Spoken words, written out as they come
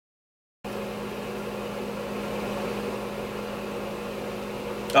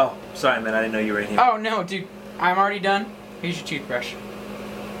Oh, sorry, man. I didn't know you were in here. Oh, no, dude. I'm already done. Here's your toothbrush.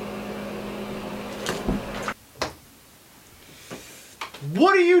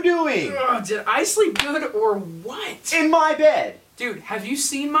 What are you doing? Ugh, did I sleep good or what? In my bed. Dude, have you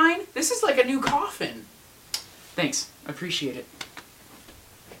seen mine? This is like a new coffin. Thanks. I appreciate it.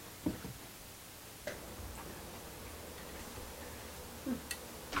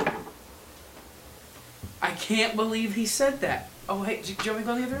 I can't believe he said that. Oh, hey, do you want me to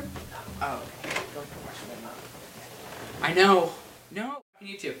go in the other room? Oh, okay. I know. No,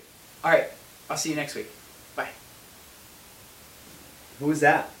 you too. All right, I'll see you next week. Bye. Who was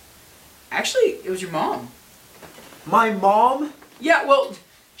that? Actually, it was your mom. My mom? Yeah, well,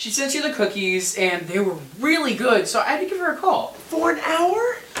 she sent you the cookies, and they were really good, so I had to give her a call. For an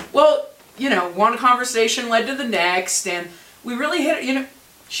hour? Well, you know, one conversation led to the next, and we really hit it. You know,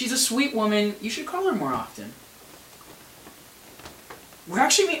 she's a sweet woman. You should call her more often. We're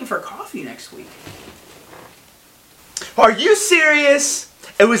actually meeting for coffee next week. Are you serious?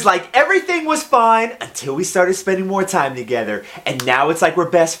 It was like everything was fine until we started spending more time together. And now it's like we're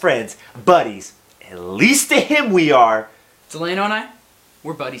best friends, buddies. At least to him we are. Delano and I,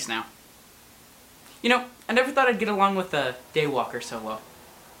 we're buddies now. You know, I never thought I'd get along with a daywalker so well.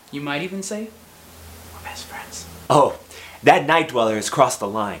 You might even say we're best friends. Oh, that night dweller has crossed the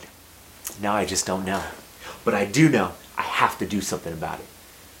line. Now I just don't know. But I do know I have to do something about it.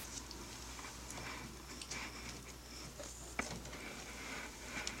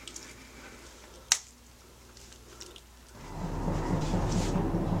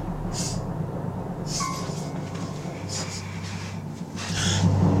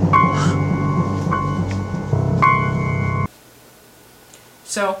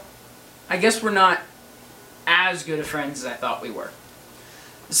 So, I guess we're not as good of friends as I thought we were.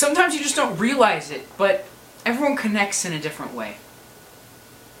 Sometimes you just don't realize it, but everyone connects in a different way.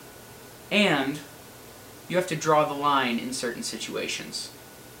 And you have to draw the line in certain situations.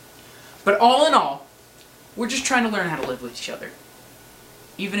 But all in all, we're just trying to learn how to live with each other.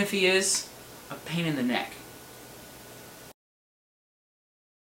 Even if he is a pain in the neck.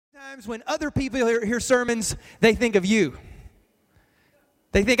 Sometimes when other people hear sermons, they think of you.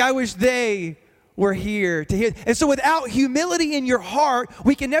 They think, I wish they were here to hear. And so without humility in your heart,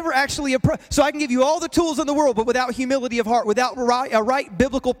 we can never actually approach. So I can give you all the tools in the world, but without humility of heart, without a right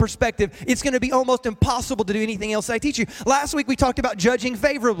biblical perspective, it's going to be almost impossible to do anything else I teach you. Last week we talked about judging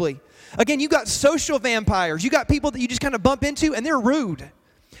favorably. Again, you got social vampires. You got people that you just kind of bump into and they're rude.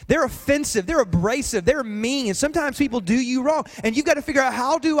 They're offensive, they're abrasive, they're mean, and sometimes people do you wrong. And you've got to figure out,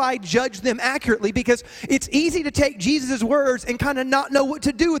 how do I judge them accurately? Because it's easy to take Jesus' words and kind of not know what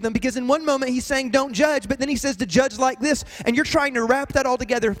to do with them. Because in one moment he's saying don't judge, but then he says to judge like this. And you're trying to wrap that all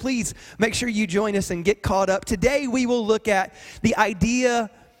together. Please make sure you join us and get caught up. Today we will look at the idea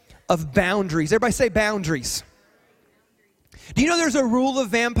of boundaries. Everybody say boundaries. Do you know there's a rule of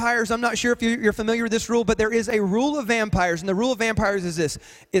vampires? I'm not sure if you're familiar with this rule, but there is a rule of vampires. And the rule of vampires is this,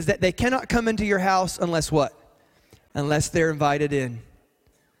 is that they cannot come into your house unless what? Unless they're invited in.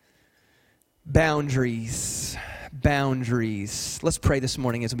 Boundaries. Boundaries. Let's pray this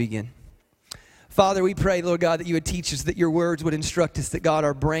morning as we begin. Father, we pray, Lord God, that you would teach us, that your words would instruct us, that God,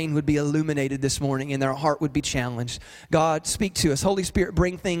 our brain would be illuminated this morning and our heart would be challenged. God, speak to us. Holy Spirit,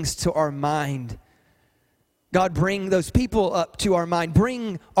 bring things to our mind. God, bring those people up to our mind.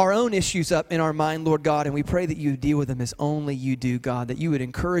 Bring our own issues up in our mind, Lord God, and we pray that you deal with them as only you do, God, that you would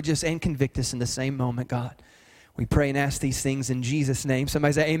encourage us and convict us in the same moment, God. We pray and ask these things in Jesus' name.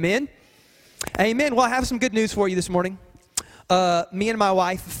 Somebody say amen. Amen. Well, I have some good news for you this morning. Me and my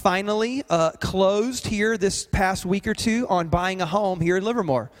wife finally closed here this past week or two on buying a home here in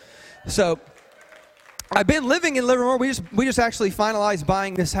Livermore. So I've been living in Livermore. We just actually finalized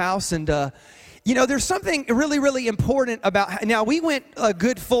buying this house, and you know, there's something really, really important about, now we went a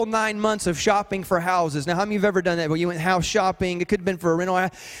good full 9 months of shopping for houses. Now, how many of you have ever done that? Well, you went house shopping. It could have been for a rental. How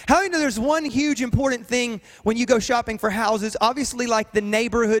many know there's one huge important thing when you go shopping for houses? Obviously, like the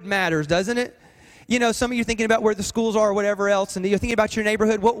neighborhood matters, doesn't it? You know, some of you are thinking about where the schools are or whatever else, and you're thinking about your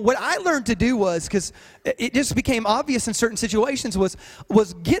neighborhood. What I learned to do was, because it just became obvious in certain situations, was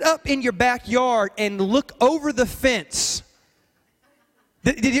get up in your backyard and look over the fence.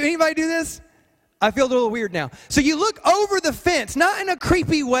 Did anybody do this? I feel a little weird now. So you look over the fence, not in a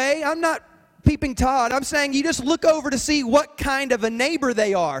creepy way. I'm not peeping Todd. I'm saying you just look over to see what kind of a neighbor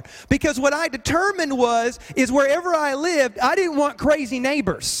they are. Because what I determined is wherever I lived, I didn't want crazy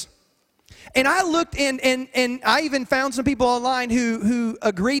neighbors. And I looked and I even found some people online who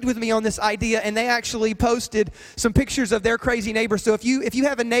agreed with me on this idea, and they actually posted some pictures of their crazy neighbor. So if you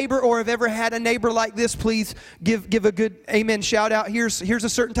have a neighbor or have ever had a neighbor like this, please give a good amen shout out. Here's a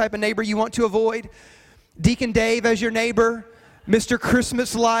certain type of neighbor you want to avoid. Deacon Dave as your neighbor, Mr.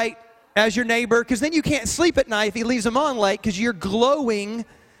 Christmas Light as your neighbor, because then you can't sleep at night if he leaves them on late because you're glowing,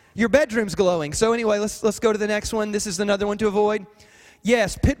 your bedroom's glowing. So anyway, let's go to the next one. This is another one to avoid.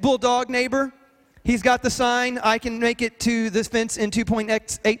 Yes, pit bull dog neighbor. He's got the sign. I can make it to this fence in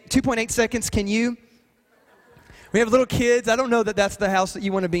 2.8 seconds. Can you? We have little kids. I don't know that that's the house that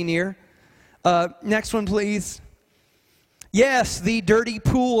you want to be near. Next one, please. Yes, the dirty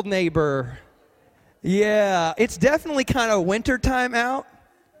pool neighbor. Yeah, it's definitely kind of wintertime out.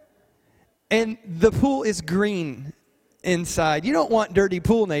 And the pool is green inside. You don't want dirty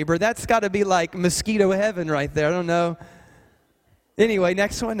pool neighbor. That's got to be like mosquito heaven right there. I don't know. Anyway,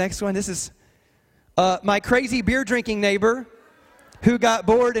 next one. This is my crazy beer drinking neighbor who got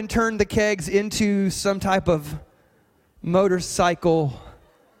bored and turned the kegs into some type of motorcycle.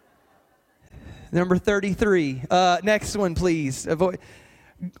 Number 33. Next one, please. Avoid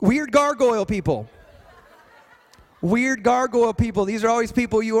weird gargoyle people. Weird gargoyle people. These are always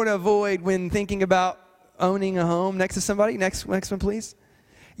people you want to avoid when thinking about owning a home next to somebody. Next one, please.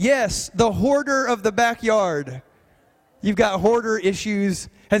 Yes, the hoarder of the backyard. You've got hoarder issues.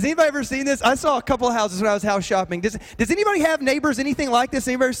 Has anybody ever seen this? I saw a couple of houses when I was house shopping. Does anybody have neighbors, anything like this?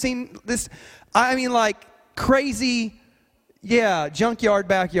 Anybody ever seen this? I mean, like crazy, junkyard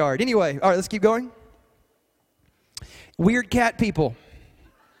backyard. Anyway, all right, let's keep going. Weird cat people.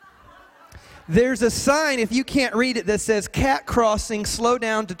 There's a sign, if you can't read it, that says cat crossing, slow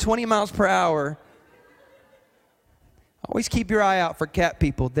down to 20 miles per hour. Always keep your eye out for cat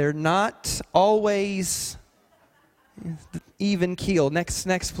people. They're not always even keel.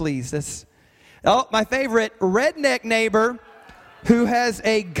 Next, please. My favorite, redneck neighbor who has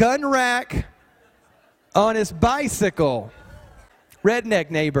a gun rack on his bicycle. Redneck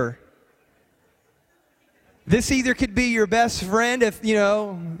neighbor. This either could be your best friend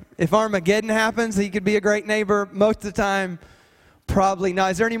if Armageddon happens, he could be a great neighbor. Most of the time, probably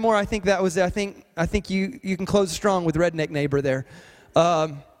not. Is there any more? I think that was it. I think you can close strong with redneck neighbor there.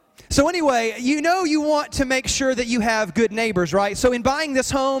 So anyway, you want to make sure that you have good neighbors, right? So in buying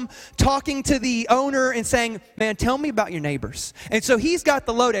this home, talking to the owner and saying, man, tell me about your neighbors. And so he's got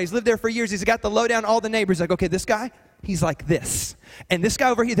the lowdown. He's lived there for years. He's got the lowdown, all the neighbors. Like, okay, this guy, he's like this. And this guy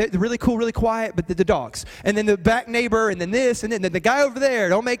over here, they're really cool, really quiet, but the dogs. And then the back neighbor, and then this, and then the guy over there,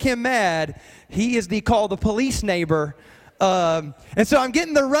 don't make him mad. He is called the police neighbor. And so I'm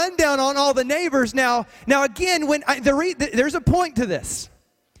getting the rundown on all the neighbors. Now again, there's a point to this.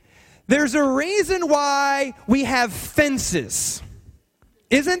 There's a reason why we have fences,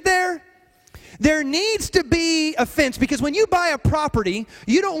 isn't there? There needs to be a fence because when you buy a property,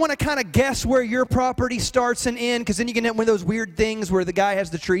 you don't want to kind of guess where your property starts and ends because then you can have one of those weird things where the guy has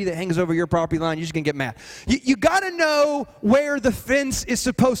the tree that hangs over your property line. You're just going to get mad. You got to know where the fence is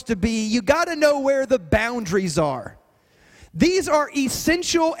supposed to be. You got to know where the boundaries are. These are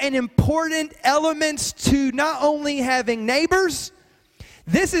essential and important elements to not only having neighbors.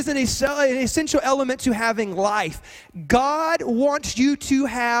 This is an essential element to having life. God wants you to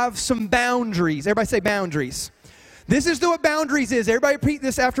have some boundaries. Everybody say boundaries. This is what boundaries is. Everybody repeat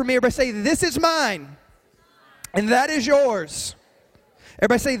this after me. Everybody say, this is mine, and that is yours.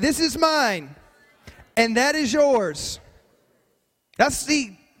 Everybody say, this is mine, and that is yours. That's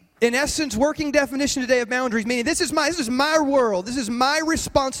the, in essence, working definition today of boundaries, meaning this is my world. This is my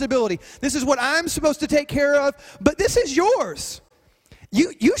responsibility. This is what I'm supposed to take care of, but this is yours.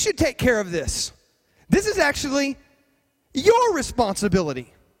 You should take care of this. This is actually your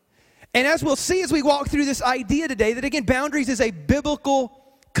responsibility. And as we'll see as we walk through this idea today, that again, boundaries is a biblical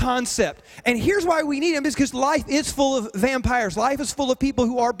concept. And here's why we need them, is because life is full of vampires. Life is full of people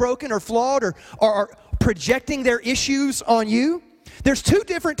who are broken or flawed or are projecting their issues on you. There's two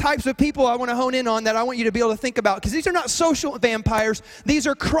different types of people I want to hone in on that I want you to be able to think about, because these are not social vampires. These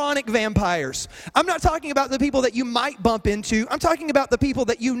are chronic vampires. I'm not talking about the people that you might bump into. I'm talking about the people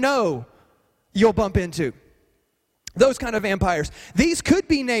that you know you'll bump into. Those kind of vampires. These could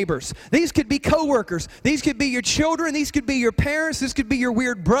be neighbors. These could be coworkers. These could be your children. These could be your parents. This could be your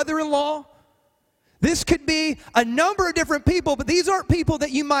weird brother-in-law. This could be a number of different people, but these aren't people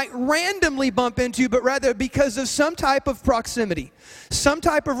that you might randomly bump into, but rather because of some type of proximity, some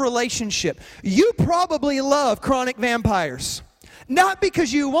type of relationship. You probably love chronic vampires, not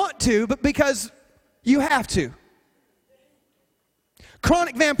because you want to, but because you have to.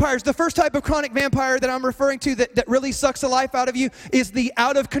 Chronic vampires, the first type of chronic vampire that I'm referring to that really sucks the life out of you is the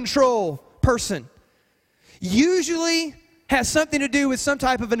out of control person usually has something to do with some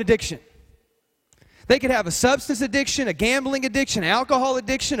type of an addiction. They could have a substance addiction, a gambling addiction, alcohol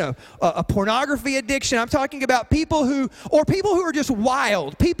addiction, a pornography addiction. I'm talking about people who are just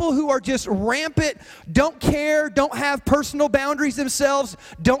wild, people who are just rampant, don't care, don't have personal boundaries themselves,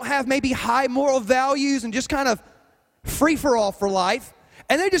 don't have maybe high moral values, and just kind of free-for-all for life.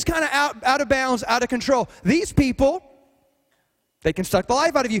 And they're just kind of out of bounds, out of control. These people, they can suck the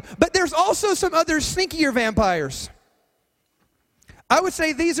life out of you. But there's also some other sneakier vampires. I would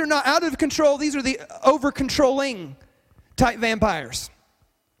say these are not out of control. These are the over-controlling type vampires.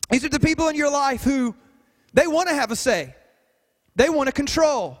 These are the people in your life who, they want to have a say. They want to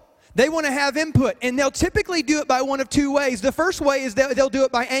control. They want to have input. And they'll typically do it by one of two ways. The first way is they'll do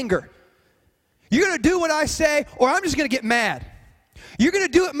it by anger. You're going to do what I say, or I'm just going to get mad. You're going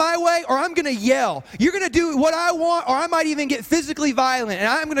to do it my way, or I'm going to yell. You're going to do what I want, or I might even get physically violent. And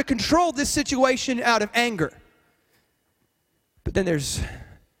I'm going to control this situation out of anger. But then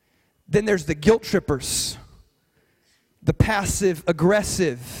there's the guilt trippers, the passive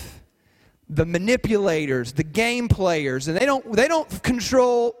aggressive, the manipulators, the game players, and they don't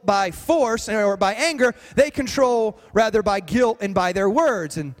control by force or by anger. They control rather by guilt and by their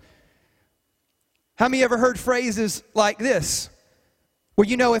words. And how many ever heard phrases like this? Well,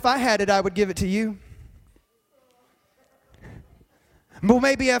 you know, if I had it, I would give it to you. Well,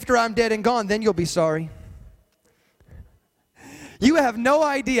 maybe after I'm dead and gone, then you'll be sorry. You have no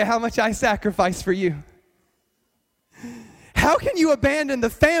idea how much I sacrifice for you. How can you abandon the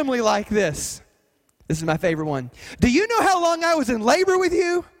family like this? This is my favorite one. Do you know how long I was in labor with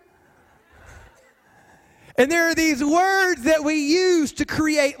you? And there are these words that we use to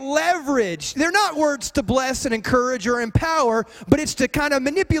create leverage. They're not words to bless and encourage or empower, but it's to kind of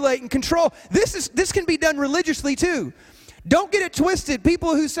manipulate and control. This can be done religiously too. Don't get it twisted.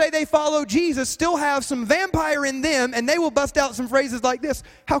 People who say they follow Jesus still have some vampire in them, and they will bust out some phrases like this.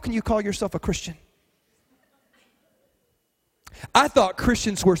 How can you call yourself a Christian? I thought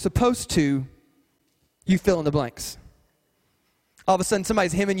Christians were supposed to, you fill in the blanks. All of a sudden,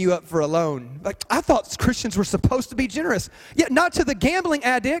 somebody's hemming you up for a loan. Like, I thought Christians were supposed to be generous. Yet not to the gambling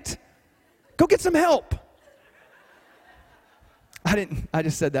addict. Go get some help. I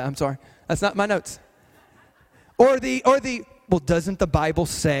just said that. I'm sorry. That's not my notes. Or the, well, doesn't the Bible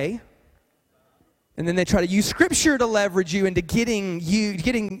say? And then they try to use Scripture to leverage you into getting you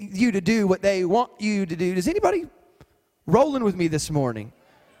to do what they want you to do. Is anybody rolling with me this morning?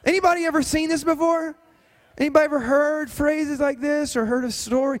 Anybody ever seen this before? Anybody ever heard phrases like this or heard a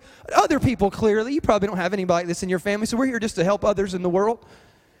story? Other people, clearly. You probably don't have anybody like this in your family, so we're here just to help others in the world.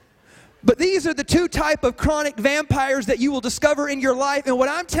 But these are the two type of chronic vampires that you will discover in your life. And what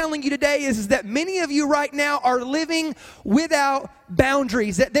I'm telling you today is that many of you right now are living without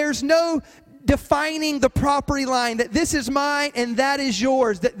boundaries, that there's no defining the property line, that this is mine and that is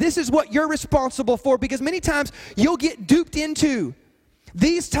yours, that this is what you're responsible for, because many times you'll get duped into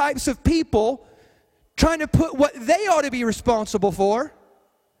these types of people trying to put what they ought to be responsible for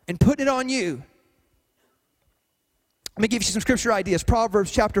and put it on you. Let me give you some scripture ideas.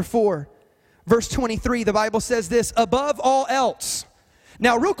 Proverbs chapter 4, verse 23, the Bible says this, above all else.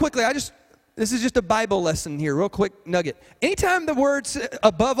 Now, real quickly, this is just a Bible lesson here, real quick nugget. Anytime the words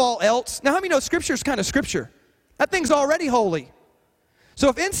above all else, now how many know scripture is kind of scripture? That thing's already holy. So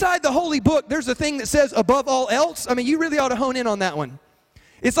if inside the holy book there's a thing that says above all else, I mean, you really ought to hone in on that one.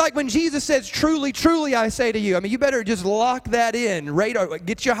 It's like when Jesus says, truly, truly, I say to you. I mean, you better just lock that in. Radar,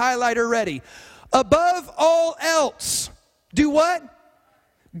 get your highlighter ready. Above all else, do what?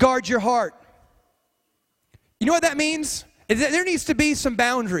 Guard your heart. You know what that means? There needs to be some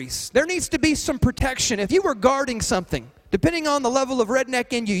boundaries. There needs to be some protection. If you were guarding something, depending on the level of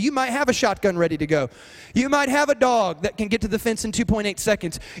redneck in you, you might have a shotgun ready to go. You might have a dog that can get to the fence in 2.8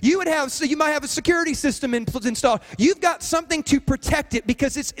 seconds. You might have a security system installed. You've got something to protect it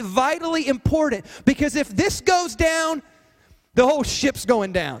because it's vitally important. Because if this goes down, the whole ship's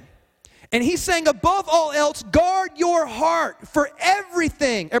going down. And he's saying, above all else, guard your heart for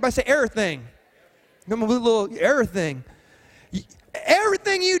everything. Everybody say everything. Come on, a little everything.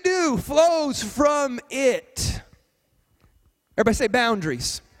 Everything you do flows from it. Everybody say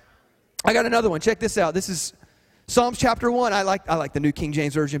boundaries. I got another one. Check this out. This is Psalms chapter 1. I like the New King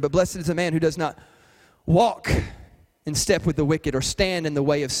James Version. But blessed is the man who does not walk in step with the wicked, or stand in the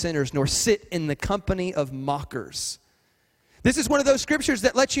way of sinners, nor sit in the company of mockers. This is one of those scriptures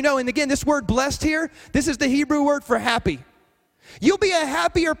that lets you know, and again, this word blessed here, this is the Hebrew word for happy. You'll be a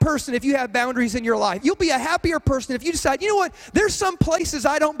happier person if you have boundaries in your life. You'll be a happier person if you decide, you know what, there's some places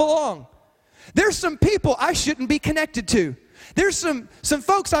I don't belong. There's some people I shouldn't be connected to. There's some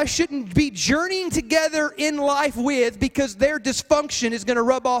folks I shouldn't be journeying together in life with because their dysfunction is going to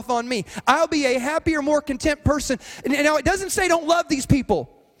rub off on me. I'll be a happier, more content person. And now it doesn't say don't love these people.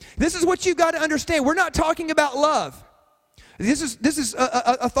 This is what you've got to understand. We're not talking about love. This is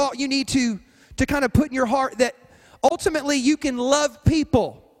a thought you need to kind of put in your heart, that ultimately you can love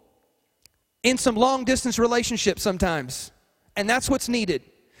people in some long-distance relationships sometimes. And that's what's needed.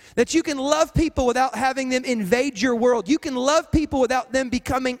 That you can love people without having them invade your world. You can love people without them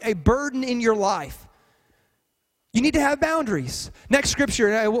becoming a burden in your life. You need to have boundaries. Next scripture,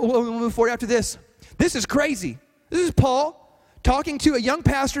 and we'll move forward after this. This is crazy. This is Paul talking to a young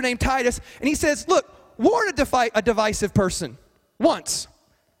pastor named Titus, and he says, look, warn a divisive person once,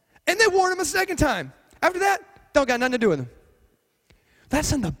 and then warn him a second time. After that, don't got nothing to do with him.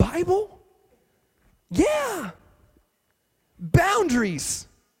 That's in the Bible? Yeah. Boundaries.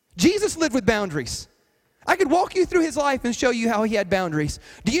 Jesus lived with boundaries. I could walk you through his life and show you how he had boundaries.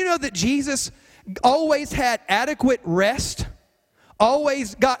 Do you know that Jesus always had adequate rest?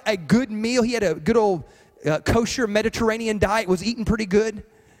 Always got a good meal. He had a good old kosher Mediterranean diet, was eating pretty good.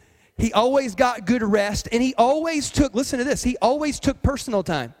 He always got good rest, and he always took, listen to this, he always took personal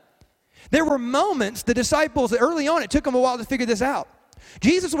time. There were moments, the disciples, early on, it took them a while to figure this out.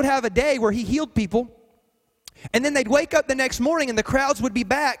 Jesus would have a day where he healed people, and then they'd wake up the next morning and the crowds would be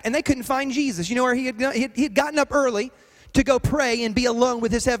back and they couldn't find Jesus. You know where he had gotten up early to go pray and be alone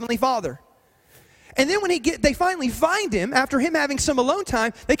with his heavenly Father. And then when they finally find him, after him having some alone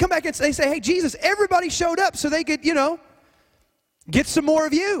time, they come back and they say, hey, Jesus, everybody showed up so they could, get some more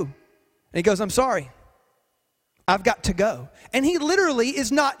of you. And he goes, I'm sorry. I've got to go. And he literally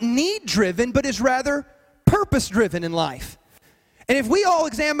is not need-driven, but is rather purpose-driven in life. And if we all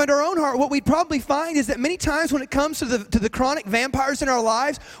examined our own heart, what we'd probably find is that many times when it comes to the chronic vampires in our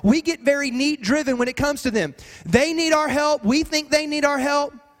lives, we get very need-driven when it comes to them. They need our help. We think they need our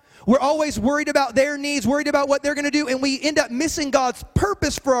help. We're always worried about their needs, worried about what they're going to do, and we end up missing God's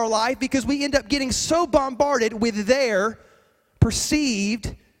purpose for our life because we end up getting so bombarded with their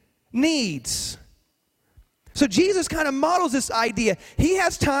perceived needs. So Jesus kind of models this idea. He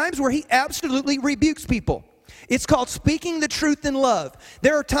has times where he absolutely rebukes people. It's called speaking the truth in love.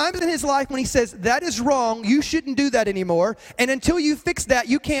 There are times in his life when he says, that is wrong, you shouldn't do that anymore, and until you fix that,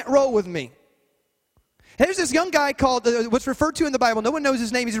 you can't roll with me. There's this young guy called, what's referred to in the Bible, no one knows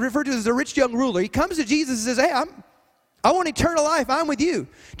his name, he's referred to as a rich young ruler. He comes to Jesus and says, hey, I want eternal life, I'm with you.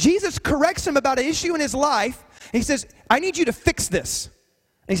 Jesus corrects him about an issue in his life, and he says, I need you to fix this.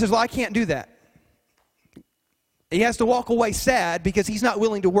 And he says, well, I can't do that. He has to walk away sad because he's not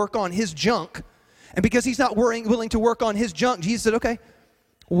willing to work on his junk. And because he's not willing to work on his junk, Jesus said, okay,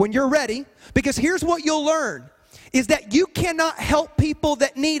 when you're ready, because here's what you'll learn, is that you cannot help people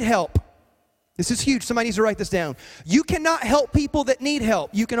that need help. This is huge. Somebody needs to write this down. You cannot help people that need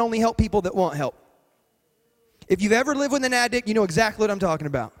help. You can only help people that want help. If you've ever lived with an addict, you know exactly what I'm talking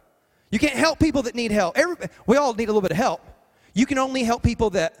about. You can't help people that need help. We all need a little bit of help. You can only help people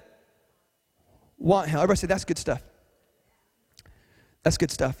that want help. Everybody say, that's good stuff. That's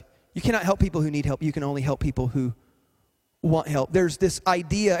good stuff. You cannot help people who need help. You can only help people who want help. There's this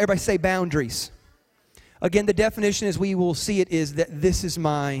idea, everybody say boundaries. Again, the definition as we will see it is that this is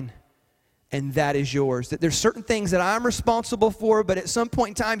mine and that is yours. That there's certain things that I'm responsible for, but at some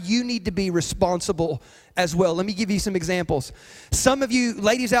point in time, you need to be responsible as well. Let me give you some examples. Some of you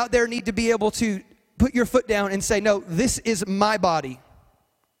ladies out there need to be able to put your foot down and say, no, this is my body.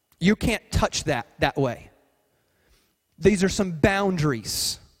 You can't touch that way. These are some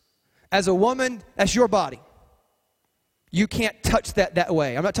boundaries. As a woman, that's your body. You can't touch that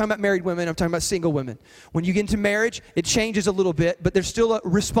way. I'm not talking about married women. I'm talking about single women. When you get into marriage, it changes a little bit, but there's still a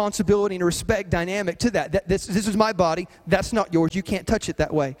responsibility and a respect dynamic to that. This is my body. That's not yours. You can't touch it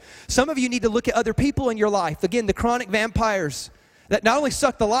that way. Some of you need to look at other people in your life. Again, the chronic vampires that not only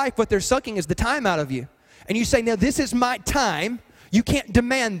suck the life, what they're sucking is the time out of you. And you say, now this is my time. You can't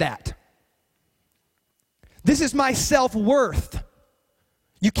demand that. This is my self-worth.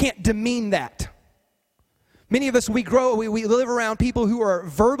 You can't demean that. Many of us, we live around people who are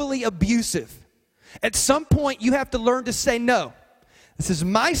verbally abusive. At some point, you have to learn to say no. This is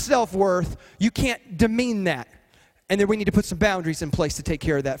my self-worth. You can't demean that. And then we need to put some boundaries in place to take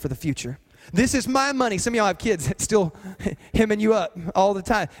care of that for the future. This is my money. Some of y'all have kids that still hemming you up all the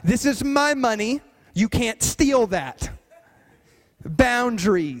time. This is my money. You can't steal that.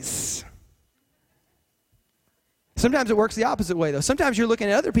 Boundaries. Sometimes it works the opposite way, though. Sometimes you're looking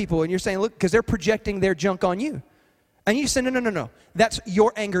at other people and you're saying, look, because they're projecting their junk on you. And you say, no. That's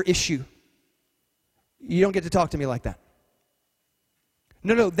your anger issue. You don't get to talk to me like that.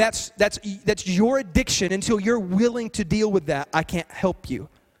 No, that's your addiction. Until you're willing to deal with that, I can't help you.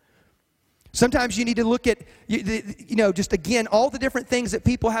 Sometimes you need to look at, just again, all the different things that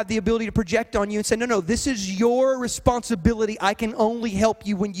people have the ability to project on you and say, no, this is your responsibility. I can only help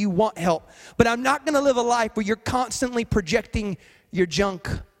you when you want help. But I'm not going to live a life where you're constantly projecting your junk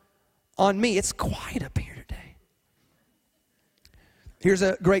on me. It's quiet up here today. Here's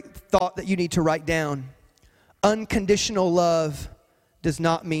a great thought that you need to write down. Unconditional love does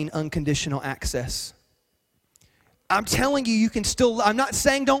not mean unconditional access. I'm telling you, you can still, I'm not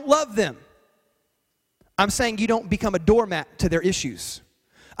saying don't love them. I'm saying you don't become a doormat to their issues.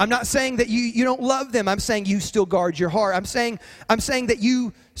 I'm not saying that you don't love them. I'm saying you still guard your heart. I'm saying that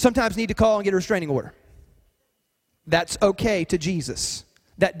you sometimes need to call and get a restraining order. That's okay to Jesus.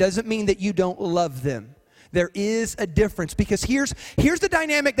 That doesn't mean that you don't love them. There is a difference, because here's the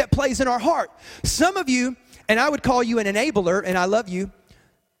dynamic that plays in our heart. Some of you, and I would call you an enabler, and I love you,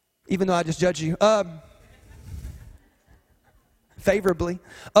 even though I just judged you, favorably.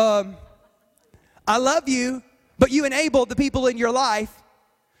 I love you, but you enable the people in your life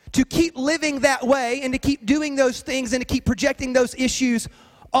to keep living that way and to keep doing those things and to keep projecting those issues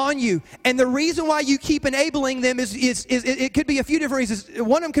on you. And the reason why you keep enabling them is it could be a few different reasons.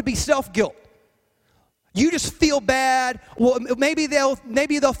 One of them could be self-guilt. You just feel bad. Well, maybe they'll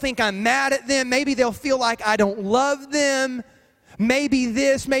think I'm mad at them. Maybe they'll feel like I don't love them. Maybe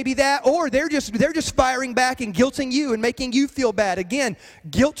this, maybe that. Or they're just firing back and guilting you and making you feel bad. Again,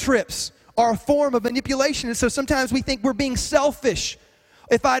 guilt trips are a form of manipulation. And so sometimes we think we're being selfish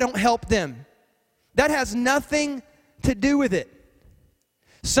if I don't help them. That has nothing to do with it.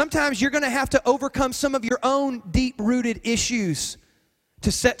 Sometimes you're going to have to overcome some of your own deep-rooted issues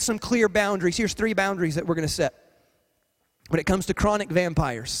to set some clear boundaries. Here's 3 boundaries that we're going to set when it comes to chronic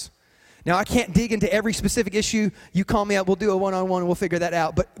vampires. Now, I can't dig into every specific issue. You call me up, we'll do a one-on-one, and we'll figure that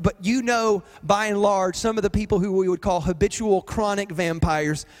out. But you know, by and large, some of the people who we would call habitual chronic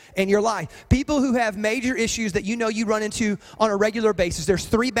vampires in your life. People who have major issues that you know you run into on a regular basis. There's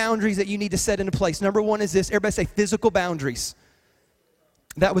 3 boundaries that you need to set into place. Number 1 is this. Everybody say physical boundaries.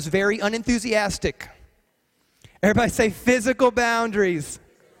 That was very unenthusiastic. Everybody say physical boundaries.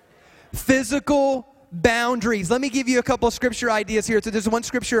 Physical boundaries. Let me give you a couple of scripture ideas here. So there's one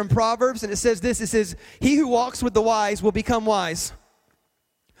scripture in Proverbs, and it says this. It says, he who walks with the wise will become wise,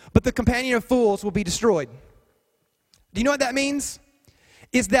 but the companion of fools will be destroyed. Do you know what that means?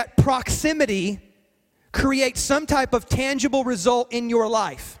 Is that proximity creates some type of tangible result in your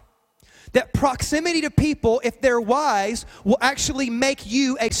life. That proximity to people, if they're wise, will actually make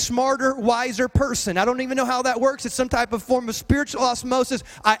you a smarter, wiser person. I don't even know how that works. It's some type of form of spiritual osmosis.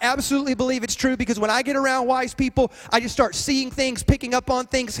 I absolutely believe it's true, because when I get around wise people, I just start seeing things, picking up on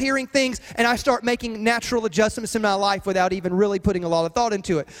things, hearing things, and I start making natural adjustments in my life without even really putting a lot of thought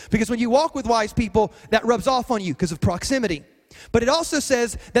into it. Because when you walk with wise people, that rubs off on you because of proximity. But it also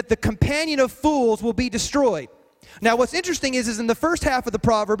says that the companion of fools will be destroyed. Now, what's interesting is in the first half of the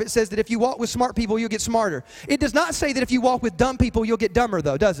proverb, it says that if you walk with smart people, you'll get smarter. It does not say that if you walk with dumb people, you'll get dumber,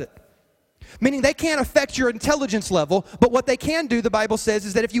 though, does it? Meaning they can't affect your intelligence level, but what they can do, the Bible says,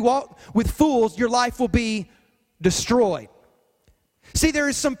 is that if you walk with fools, your life will be destroyed. See, there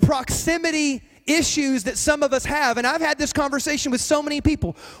is some proximity issues that some of us have, and I've had this conversation with so many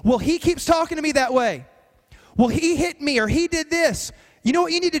people. Well, he keeps talking to me that way. Well, he hit me, or he did this. You know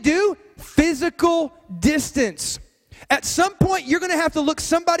what you need to do? Physical distance. At some point, you're going to have to look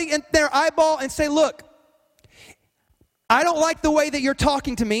somebody in their eyeball and say, look, I don't like the way that you're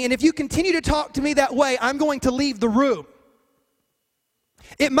talking to me, and if you continue to talk to me that way, I'm going to leave the room.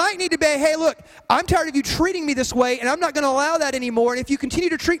 It might need to be, hey, look, I'm tired of you treating me this way, and I'm not going to allow that anymore, and if you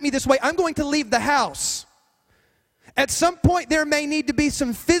continue to treat me this way, I'm going to leave the house. At some point, there may need to be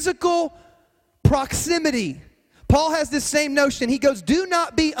some physical proximity. Paul has this same notion. He goes, do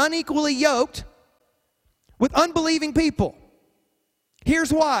not be unequally yoked with unbelieving people.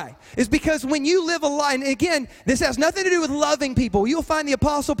 Here's why. It's because when you live a life, and again, this has nothing to do with loving people. You'll find the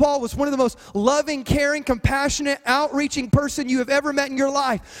Apostle Paul was one of the most loving, caring, compassionate, outreaching person you have ever met in your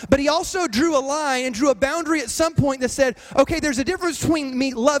life. But he also drew a line and drew a boundary at some point that said, okay, there's a difference between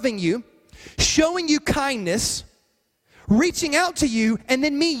me loving you, showing you kindness, reaching out to you, and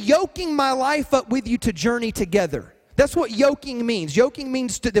then me yoking my life up with you to journey together. That's what yoking means. Yoking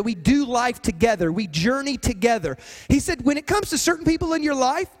means that we do life together. We journey together. He said when it comes to certain people in your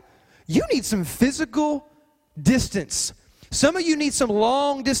life, you need some physical distance. Some of you need some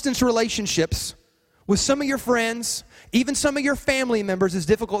long distance relationships with some of your friends, even some of your family members, as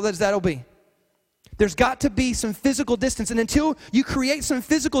difficult as that'll be. There's got to be some physical distance. And until you create some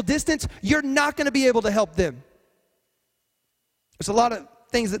physical distance, you're not going to be able to help them. There's a lot of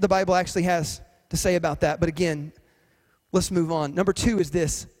things that the Bible actually has to say about that. But again, let's move on. Number 2 is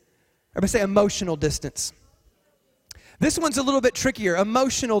this. Everybody say emotional distance. This one's a little bit trickier.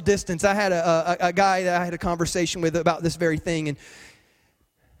 Emotional distance. I had a guy that I had a conversation with about this very thing. And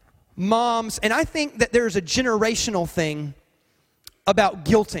moms, and I think that there's a generational thing about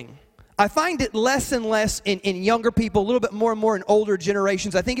guilting. I find it less and less in younger people, a little bit more and more in older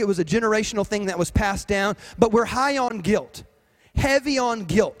generations. I think it was a generational thing that was passed down, but we're high on guilt, heavy on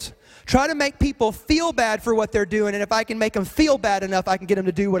guilt. Try to make people feel bad for what they're doing, and if I can make them feel bad enough, I can get them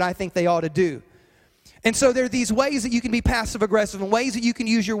to do what I think they ought to do. And so there are these ways that you can be passive-aggressive and ways that you can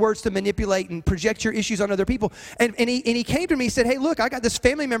use your words to manipulate and project your issues on other people. And he came to me and said, hey, look, I got this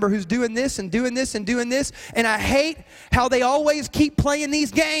family member who's doing this and doing this and doing this, and I hate how they always keep playing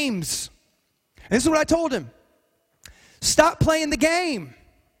these games. And this is what I told him. Stop playing the game.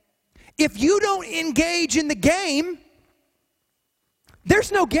 If you don't engage in the game,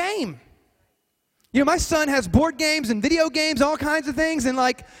 there's no game. You know, my son has board games and video games, all kinds of things, and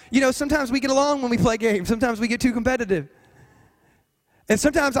sometimes we get along when we play games. Sometimes we get too competitive. And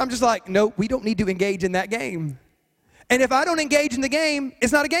sometimes I'm just like, no, we don't need to engage in that game. And if I don't engage in the game,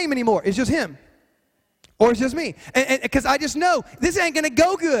 it's not a game anymore. It's just him. Or it's just me. And because I just know this ain't going to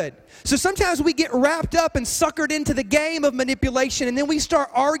go good. So sometimes we get wrapped up and suckered into the game of manipulation, and then we start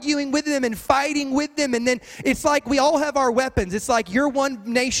arguing with them and fighting with them, and then it's like we all have our weapons. It's like you're one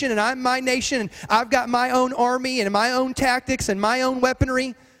nation and I'm my nation, and I've got my own army and my own tactics and my own weaponry,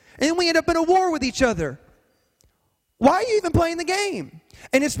 and then we end up in a war with each other. Why are you even playing the game?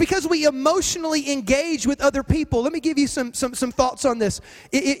 And it's because we emotionally engage with other people. Let me give you some thoughts on this.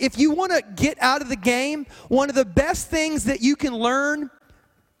 If you want to get out of the game, one of the best things that you can learn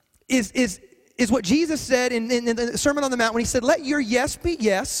is what Jesus said in the Sermon on the Mount when he said, let your yes be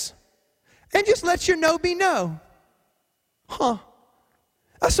yes, and just let your no be no.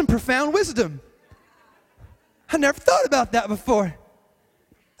 That's some profound wisdom. I never thought about that before.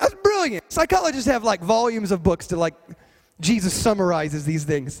 That's brilliant. Psychologists have like volumes of books to like, Jesus summarizes these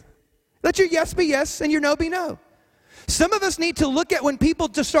things. Let your yes be yes and your no be no. Some of us need to look at when people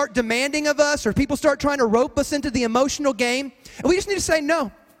just start demanding of us or people start trying to rope us into the emotional game, and we just need to say,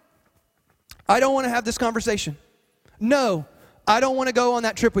 no, I don't want to have this conversation. No, I don't want to go on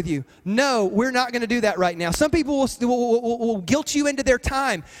that trip with you. No, we're not going to do that right now. Some people will guilt you into their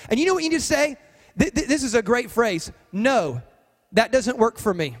time. And you know what you need to say? This is a great phrase. No, that doesn't work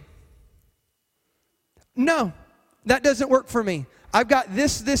for me. No. That doesn't work for me. I've got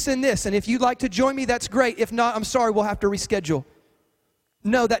this, this, and this. And if you'd like to join me, that's great. If not, I'm sorry, we'll have to reschedule.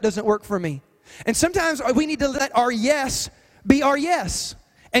 No, that doesn't work for me. And sometimes we need to let our yes be our yes.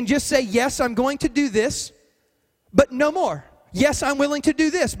 And just say, yes, I'm going to do this, but no more. Yes, I'm willing to do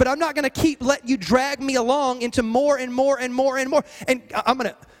this, but I'm not going to let you drag me along into more and more and more and more. And I'm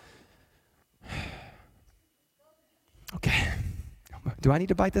going to... Okay. Do I need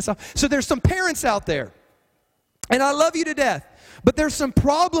to bite this off? So there's some parents out there. And I love you to death. But there's some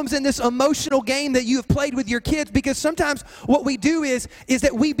problems in this emotional game that you have played with your kids, because sometimes what we do is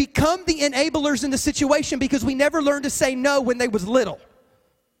that we become the enablers in the situation because we never learned to say no when they was little.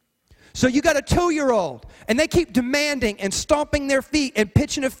 So you got a 2-year-old and they keep demanding and stomping their feet and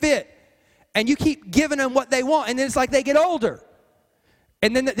pitching a fit, and you keep giving them what they want, and then it's like they get older.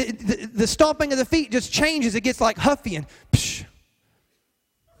 And then the stomping of the feet just changes. It gets like huffy and psh.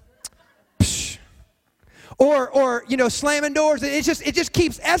 Or slamming doors. It just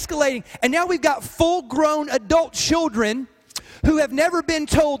keeps escalating. And now we've got full-grown adult children who have never been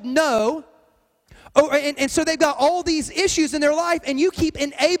told no. And so they've got all these issues in their life, and you keep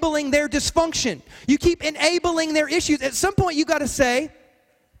enabling their dysfunction. You keep enabling their issues. At some point, you got to say,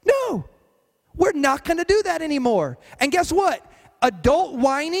 no, we're not going to do that anymore. And guess what? Adult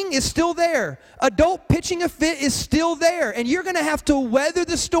whining is still there. Adult pitching a fit is still there. And you're going to have to weather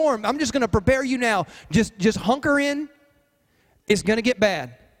the storm. I'm just going to prepare you now. Just hunker in. It's going to get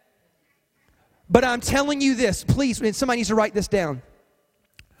bad. But I'm telling you this, please, and somebody needs to write this down.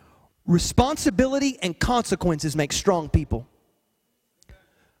 Responsibility and consequences make strong people.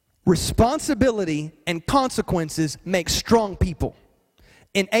 Responsibility and consequences make strong people.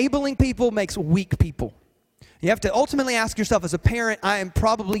 Enabling people makes weak people. You have to ultimately ask yourself, as a parent, I am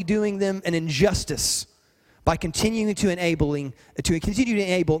probably doing them an injustice by continuing to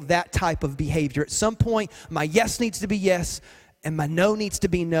enable that type of behavior. At some point, my yes needs to be yes, and my no needs to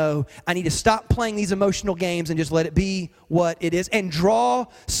be no. I need to stop playing these emotional games and just let it be what it is, and draw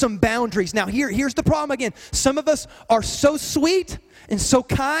some boundaries. Now, here's the problem again. Some of us are so sweet and so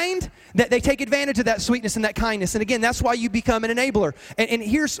kind that they take advantage of that sweetness and that kindness. And again, that's why you become an enabler. And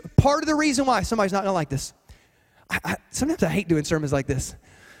here's part of the reason why. Somebody's not going to like this. Sometimes I hate doing sermons like this.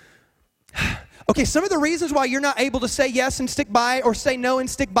 Okay, some of the reasons why you're not able to say yes and stick by it or say no and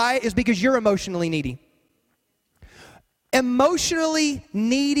stick by it is because you're emotionally needy. Emotionally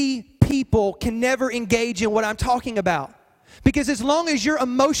needy people can never engage in what I'm talking about. Because as long as you're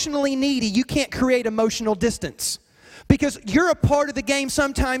emotionally needy, you can't create emotional distance. Because you're a part of the game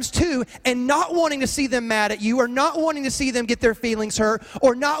sometimes too, and not wanting to see them mad at you, or not wanting to see them get their feelings hurt,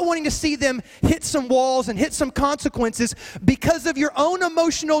 or not wanting to see them hit some walls and hit some consequences because of your own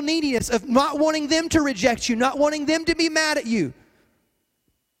emotional neediness of not wanting them to reject you, not wanting them to be mad at you.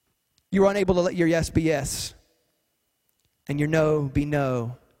 You're unable to let your yes be yes and your no be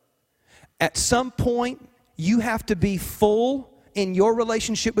no. At some point, you have to be full in your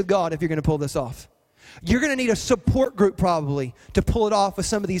relationship with God if you're going to pull this off. You're going to need a support group probably to pull it off with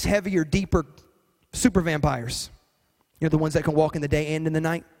some of these heavier, deeper super vampires. You know, the ones that can walk in the day and in the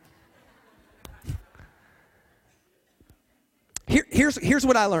night. Here's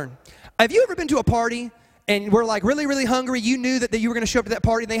what I learned. Have you ever been to a party and were like really, really hungry? You knew that you were going to show up to that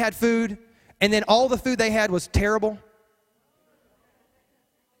party and they had food, and then all the food they had was terrible?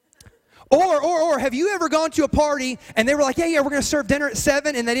 Or have you ever gone to a party and they were like, yeah, we're going to serve dinner at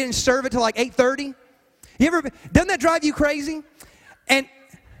 7, and they didn't serve it till like 8:30? Doesn't that drive you crazy? And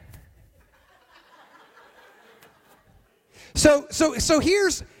so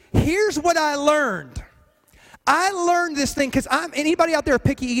here's what I learned. I learned this thing because anybody out there a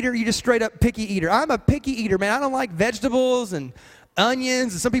picky eater? You just straight up picky eater. I'm a picky eater, man. I don't like vegetables and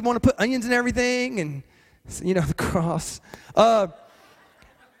onions, and some people want to put onions in everything, and you know, the cross.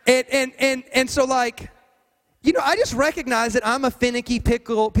 And so, like, you know, I just recognize that I'm a finicky,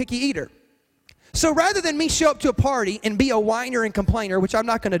 picky eater. So rather than me show up to a party and be a whiner and complainer, which I'm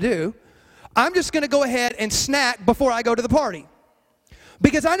not going to do, I'm just going to go ahead and snack before I go to the party.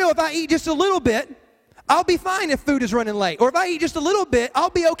 Because I know if I eat just a little bit, I'll be fine if food is running late. Or if I eat just a little bit, I'll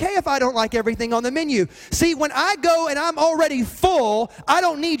be okay if I don't like everything on the menu. See, when I go and I'm already full, I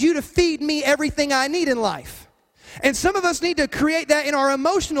don't need you to feed me everything I need in life. And some of us need to create that in our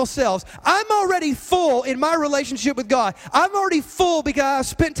emotional selves. I'm already full in my relationship with God. I'm already full because I've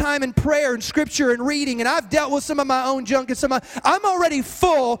spent time in prayer and scripture and reading, and I've dealt with some of my own junk and I'm already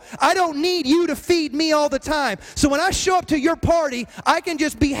full. I don't need you to feed me all the time. So when I show up to your party, I can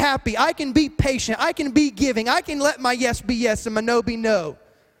just be happy. I can be patient. I can be giving. I can let my yes be yes and my no be no.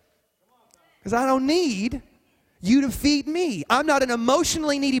 Because I don't need you to feed me. I'm not an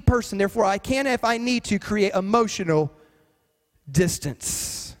emotionally needy person, therefore I can, if I need to, create emotional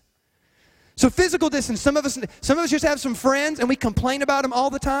distance. So physical distance, some of us just have some friends and we complain about them all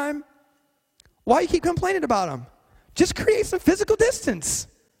the time. Why do you keep complaining about them? Just create some physical distance.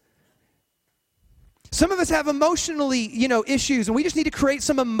 Some of us have emotionally, issues, and we just need to create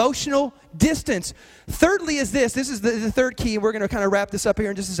some emotional distance. Thirdly is this is the third key, and we're going to kind of wrap this up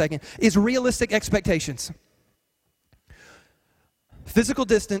here in just a second, is realistic expectations. Physical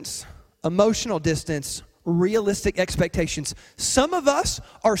distance, emotional distance, realistic expectations. Some of us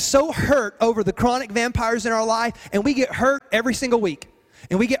are so hurt over the chronic vampires in our life, and we get hurt every single week.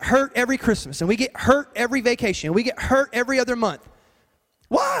 And we get hurt every Christmas, and we get hurt every vacation, and we get hurt every other month.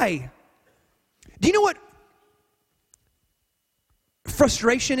 Why? Do you know what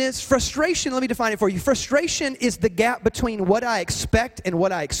frustration is? Frustration, let me define it for you. Frustration is the gap between what I expect and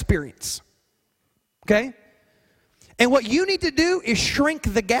what I experience. Okay? And what you need to do is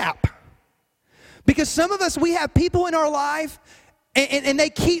shrink the gap. Because some of us, we have people in our life, and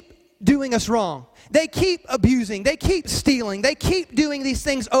they keep doing us wrong. They keep abusing. They keep stealing. They keep doing these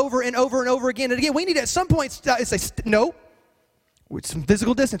things over and over and over again and again. We need to at some point say, no, with some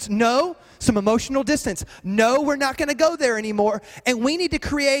physical distance. No, some emotional distance. No, we're not going to go there anymore. And we need to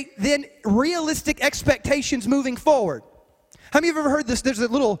create then realistic expectations moving forward. How many of you have ever heard this? There's a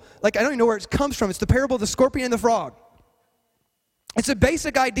little, I don't even know where it comes from. It's the parable of the scorpion and the frog. It's a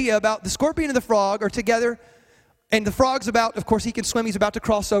basic idea about the scorpion and the frog are together, and the frog's about, of course, he can swim. He's about to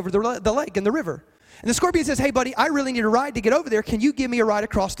cross over the lake and the river. And the scorpion says, hey, buddy, I really need a ride to get over there. Can you give me a ride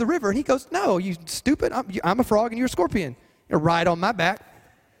across the river? And he goes, no, you stupid. I'm a frog and you're a scorpion. A ride on my back.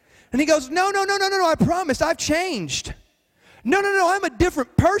 And he goes, no, I promise, I've changed. No, I'm a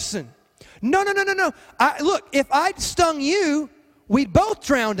different person. No. Look, if I'd stung you, we'd both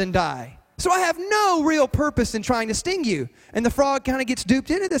drown and die. So I have no real purpose in trying to sting you. And the frog kind of gets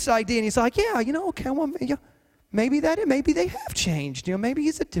duped into this idea, and he's like, yeah, okay, well, maybe they have changed. Maybe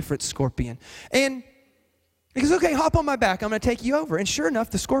he's a different scorpion. And he goes, okay, hop on my back. I'm going to take you over. And sure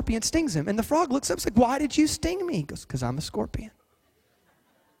enough, the scorpion stings him. And the frog looks up and says, why did you sting me? He goes, because I'm a scorpion.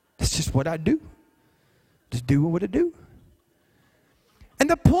 That's just what I do. Just do what I do. And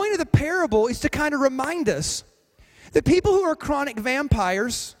the point of the parable is to kind of remind us The people who are chronic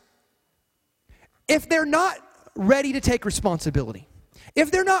vampires, if they're not ready to take responsibility,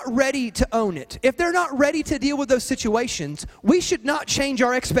 if they're not ready to own it, if they're not ready to deal with those situations, we should not change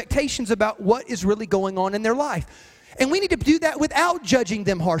our expectations about what is really going on in their life. And we need to do that without judging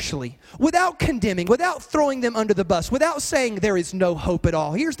them harshly, without condemning, without throwing them under the bus, without saying there is no hope at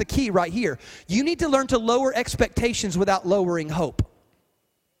all. Here's the key right here. You need to learn to lower expectations without lowering hope.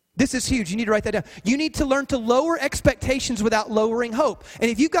 This is huge. You need to write that down. You need to learn to lower expectations without lowering hope. And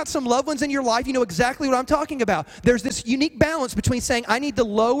if you've got some loved ones in your life, you know exactly what I'm talking about. There's this unique balance between saying, I need to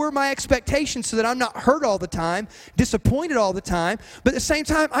lower my expectations so that I'm not hurt all the time, disappointed all the time, but at the same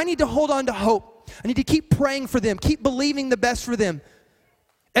time, I need to hold on to hope. I need to keep praying for them, keep believing the best for them.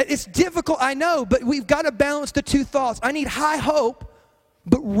 It's difficult, I know, but we've got to balance the two thoughts. I need high hope,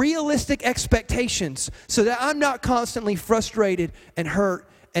 but realistic expectations so that I'm not constantly frustrated and hurt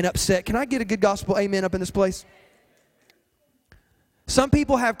and upset. Can I get a good gospel amen up in this place? Some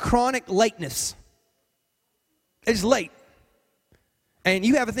people have chronic lateness. It's late. And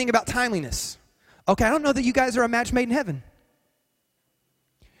you have a thing about timeliness. Okay, I don't know that you guys are a match made in heaven.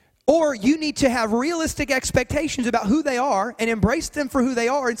 Or you need to have realistic expectations about who they are and embrace them for who they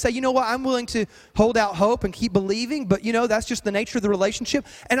are and say, you know what, I'm willing to hold out hope and keep believing, but you know, that's just the nature of the relationship,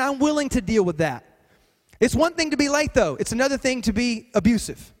 and I'm willing to deal with that. It's one thing to be late, though. It's another thing to be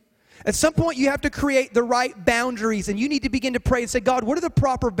abusive. At some point, you have to create the right boundaries, and you need to begin to pray and say, God, what are the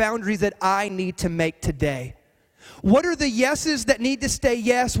proper boundaries that I need to make today? What are the yeses that need to stay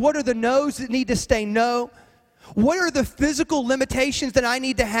yes? What are the no's that need to stay no? What are the physical limitations that I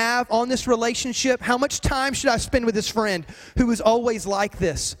need to have on this relationship? How much time should I spend with this friend who is always like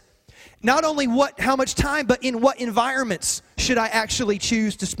this? Not only how much time, but in what environments should I actually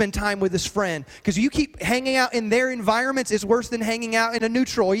choose to spend time with this friend? Because you keep hanging out in their environments, it's worse than hanging out in a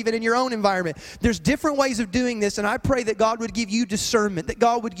neutral, even in your own environment. There's different ways of doing this, and I pray that God would give you discernment, that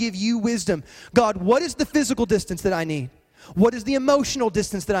God would give you wisdom. God, what is the physical distance that I need? What is the emotional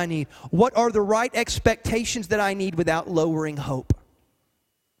distance that I need? What are the right expectations that I need without lowering hope?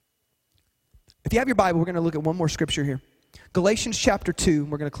 If you have your Bible, we're going to look at one more scripture here. Galatians chapter 2,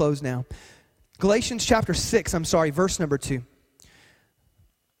 we're going to close now. Galatians chapter 6, verse number 2.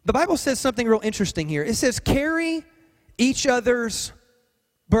 The Bible says something real interesting here. It says, carry each other's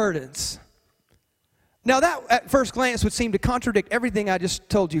burdens. Now that at first glance would seem to contradict everything I just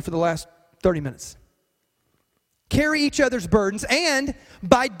told you for the last 30 minutes. Carry each other's burdens, and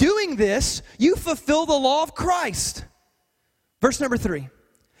by doing this, you fulfill the law of Christ. Verse number 3.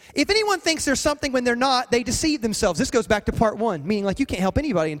 If anyone thinks there's something when they're not, they deceive themselves. This goes back to part 1, meaning like you can't help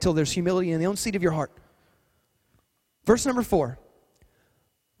anybody until there's humility in the own seat of your heart. Verse number 4.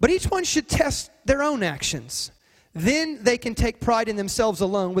 But each one should test their own actions. Then they can take pride in themselves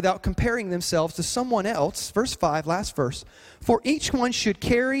alone without comparing themselves to someone else. Verse 5, last verse. For each one should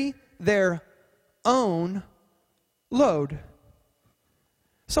carry their own load.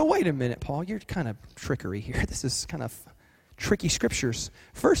 So wait a minute, Paul. You're kind of trickery here. This is kind of tricky scriptures.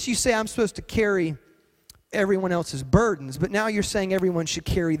 First you say I'm supposed to carry everyone else's burdens, but now you're saying everyone should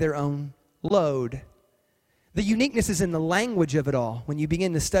carry their own load. The uniqueness is in the language of it all. When you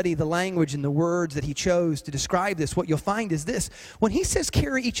begin to study the language and the words that he chose to describe this, what you'll find is this. When he says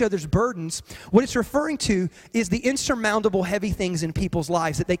carry each other's burdens, what it's referring to is the insurmountable heavy things in people's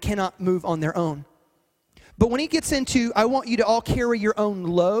lives that they cannot move on their own. But when he gets into, I want you to all carry your own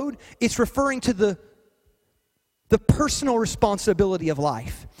load, it's referring to the personal responsibility of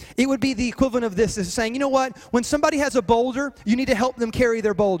life. It would be the equivalent of this, is saying, you know what? When somebody has a boulder, you need to help them carry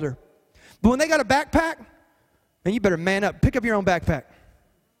their boulder. But when they got a backpack, then you better man up. Pick up your own backpack.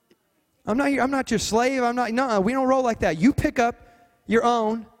 I'm not your slave. No, we don't roll like that. You pick up your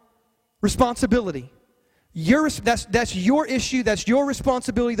own responsibility. That's your issue. That's your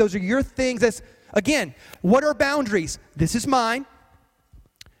responsibility. Those are your things. Again, what are boundaries? This is mine,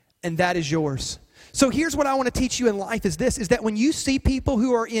 and that is yours. So here's what I want to teach you in life is that when you see people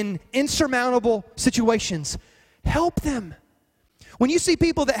who are in insurmountable situations, help them. When you see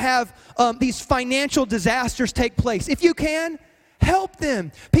people that have these financial disasters take place, if you can, help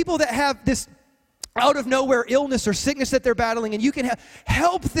them. People that have this out of nowhere illness or sickness that they're battling, and you can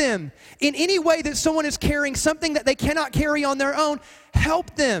help them in any way that someone is carrying something that they cannot carry on their own,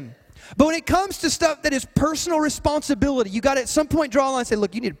 help them. But when it comes to stuff that is personal responsibility, you got to at some point draw a line and say,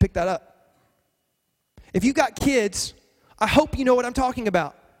 look, you need to pick that up. If you've got kids, I hope you know what I'm talking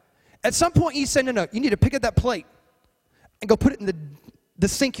about. At some point you say, no, you need to pick up that plate and go put it in the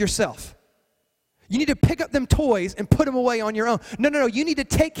sink yourself. You need to pick up them toys and put them away on your own. No, you need to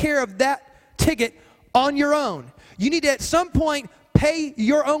take care of that ticket on your own. You need to at some point pay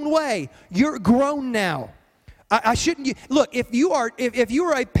your own way. You're grown now. I shouldn't. Look, if you are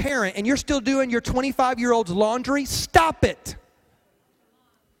a parent and you're still doing your 25-year-old's laundry, stop it.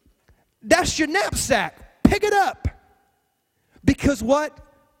 That's your knapsack. Pick it up. Because what?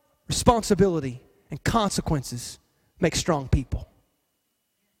 Responsibility and consequences make strong people.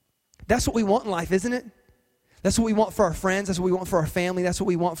 That's what we want in life, isn't it? That's what we want for our friends. That's what we want for our family. That's what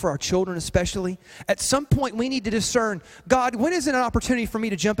we want for our children especially. At some point, we need to discern, God, when is it an opportunity for me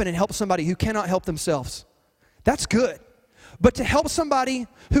to jump in and help somebody who cannot help themselves? That's good. But to help somebody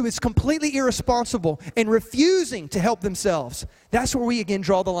who is completely irresponsible and refusing to help themselves, that's where we again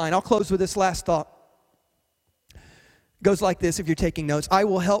draw the line. I'll close with this last thought. It goes like this if you're taking notes. I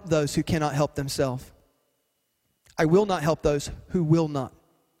will help those who cannot help themselves. I will not help those who will not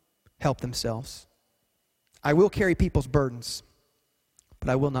help themselves. I will carry people's burdens, but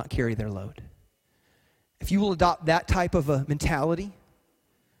I will not carry their load. If you will adopt that type of a mentality,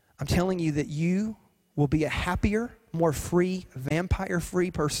 I'm telling you that you will be a happier, more free, vampire-free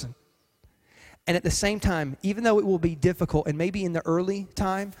person. And at the same time, even though it will be difficult, and maybe in the early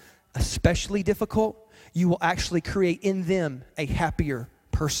time, especially difficult, you will actually create in them a happier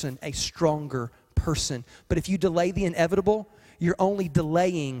person, a stronger person. But if you delay the inevitable, you're only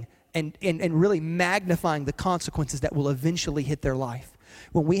delaying and really magnifying the consequences that will eventually hit their life.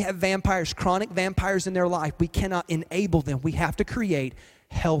 When we have vampires, chronic vampires in their life, we cannot enable them. We have to create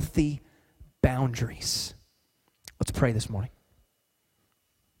healthy boundaries. Let's pray this morning.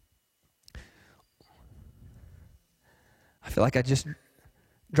 I feel like I just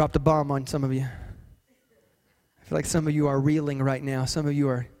dropped a bomb on some of you. I feel like some of you are reeling right now. Some of you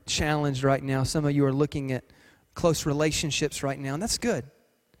are challenged right now. Some of you are looking at close relationships right now, and that's good.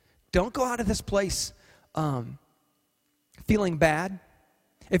 Don't go out of this place feeling bad.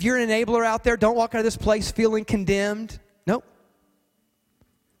 If you're an enabler out there, don't walk out of this place feeling condemned. Nope.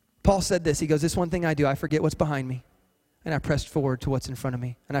 Paul said this. He goes, this one thing I do, I forget what's behind me, and I press forward to what's in front of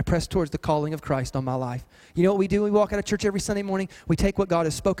me, and I press towards the calling of Christ on my life. You know what we do? We walk out of church every Sunday morning. We take what God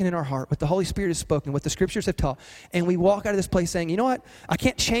has spoken in our heart, what the Holy Spirit has spoken, what the Scriptures have taught, and we walk out of this place saying, you know what? I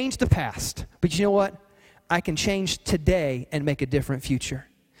can't change the past, but you know what? I can change today and make a different future.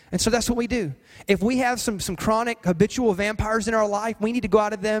 And so that's what we do. If we have some chronic habitual vampires in our life, we need to go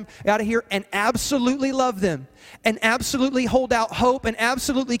out of here and absolutely love them and absolutely hold out hope and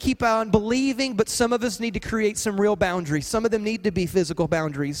absolutely keep on believing. But some of us need to create some real boundaries. Some of them need to be physical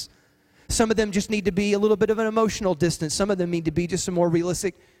boundaries. Some of them just need to be a little bit of an emotional distance. Some of them need to be just some more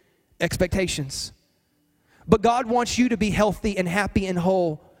realistic expectations. But God wants you to be healthy and happy and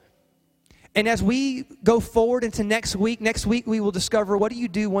whole. And as we go forward into next week we will discover, what do you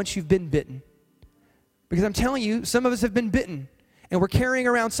do once you've been bitten? Because I'm telling you, some of us have been bitten. And we're carrying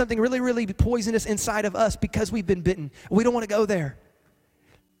around something really, really poisonous inside of us because we've been bitten. We don't want to go there.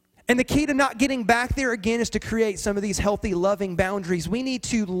 And the key to not getting back there again is to create some of these healthy, loving boundaries. We need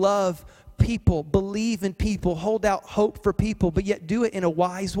to love people, believe in people, hold out hope for people, but yet do it in a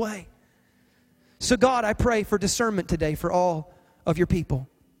wise way. So God, I pray for discernment today for all of your people.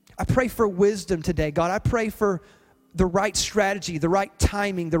 I pray for wisdom today, God. I pray for the right strategy, the right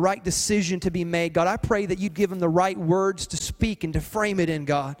timing, the right decision to be made. God, I pray that you'd give them the right words to speak and to frame it in,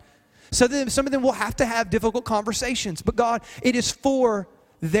 God. So then some of them will have to have difficult conversations, but God, it is for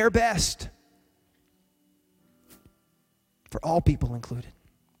their best. For all people included.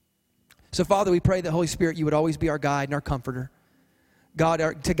 So Father, we pray that Holy Spirit, you would always be our guide and our comforter.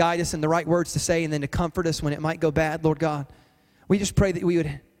 God, to guide us in the right words to say and then to comfort us when it might go bad, Lord God. We just pray that we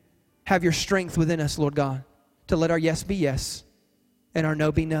would have your strength within us, Lord God, to let our yes be yes and our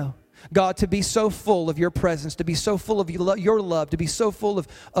no be no. God, to be so full of your presence, to be so full of your love, to be so full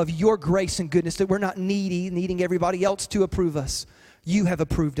of your grace and goodness that we're not needing everybody else to approve us. You have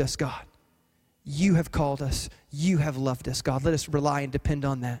approved us, God. You have called us. You have loved us, God. Let us rely and depend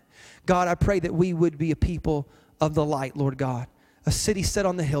on that. God, I pray that we would be a people of the light, Lord God. A city set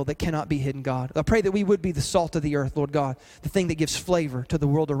on the hill that cannot be hidden, God. I pray that we would be the salt of the earth, Lord God, the thing that gives flavor to the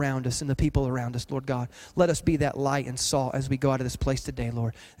world around us and the people around us, Lord God. Let us be that light and salt as we go out of this place today,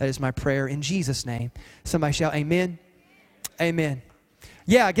 Lord. That is my prayer in Jesus' name. Somebody shout amen. Amen.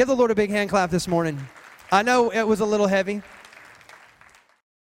 Yeah, give the Lord a big hand clap this morning. I know it was a little heavy.